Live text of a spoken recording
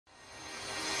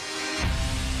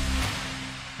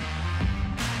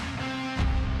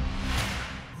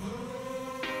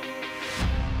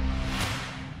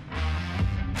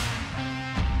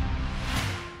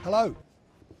Hello.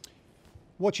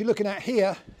 What you're looking at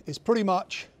here is pretty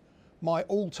much my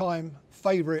all-time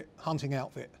favourite hunting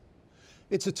outfit.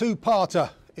 It's a two-parter.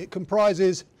 It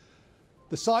comprises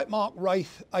the Sightmark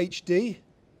Wraith HD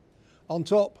on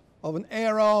top of an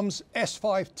Air Arms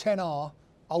S510R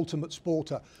Ultimate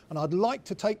Sporter, and I'd like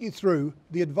to take you through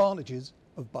the advantages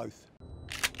of both.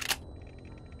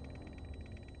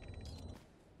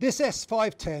 This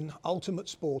S510 Ultimate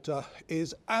Sporter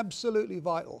is absolutely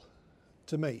vital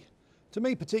to me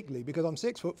particularly because I'm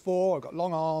 6'4", I've got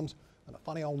long arms and a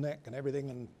funny old neck and everything,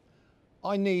 and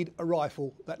I need a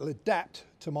rifle that will adapt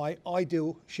to my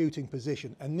ideal shooting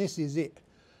position, and this is it.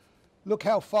 Look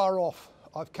how far off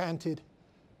I've canted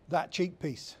that cheek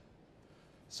piece,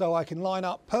 so I can line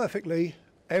up perfectly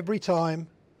every time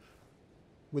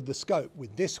with the scope,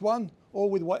 with this one or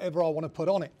with whatever I want to put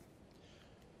on it.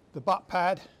 The butt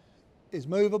pad is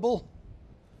movable,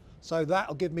 so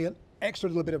that'll give me an extra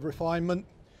little bit of refinement.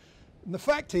 And the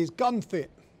fact is, gun fit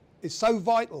is so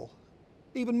vital,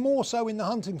 even more so in the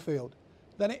hunting field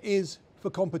than it is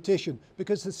for competition,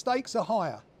 because the stakes are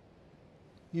higher.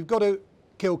 You've got to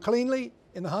kill cleanly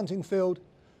in the hunting field,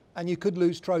 and you could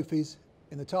lose trophies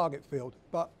in the target field.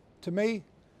 But to me,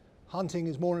 hunting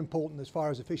is more important as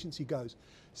far as efficiency goes.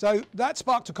 So that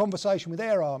sparked a conversation with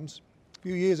Air Arms a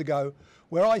few years ago,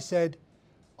 where I said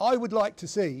I would like to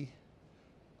see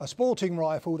a sporting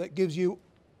rifle that gives you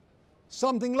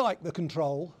something like the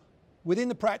control within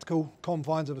the practical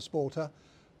confines of a sporter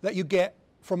that you get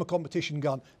from a competition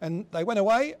gun. And they went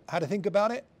away, had to think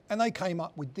about it, and they came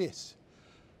up with this.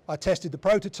 I tested the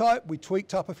prototype, we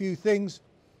tweaked up a few things,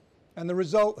 and the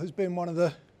result has been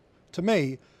to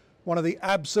me, one of the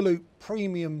absolute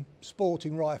premium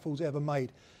sporting rifles ever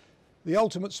made. The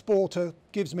Ultimate Sporter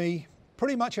gives me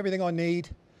pretty much everything I need,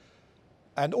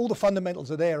 and all the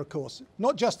fundamentals are there, of course.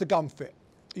 Not just the gun fit.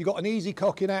 You've got an easy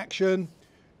cock in action,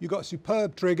 you've got a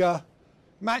superb trigger,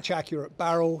 match accurate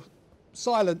barrel,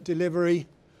 silent delivery.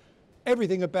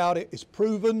 Everything about it is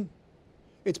proven.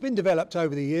 It's been developed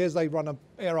over the years.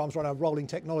 Air Arms run a rolling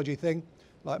technology thing,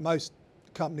 like most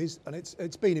companies, and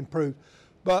it's been improved.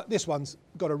 But this one's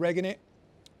got a reg in it,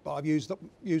 but I've used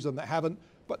them that haven't.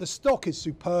 But the stock is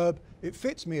superb. It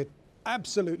fits me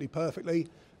absolutely perfectly,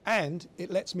 and it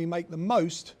lets me make the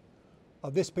most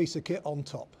of this piece of kit on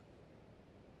top.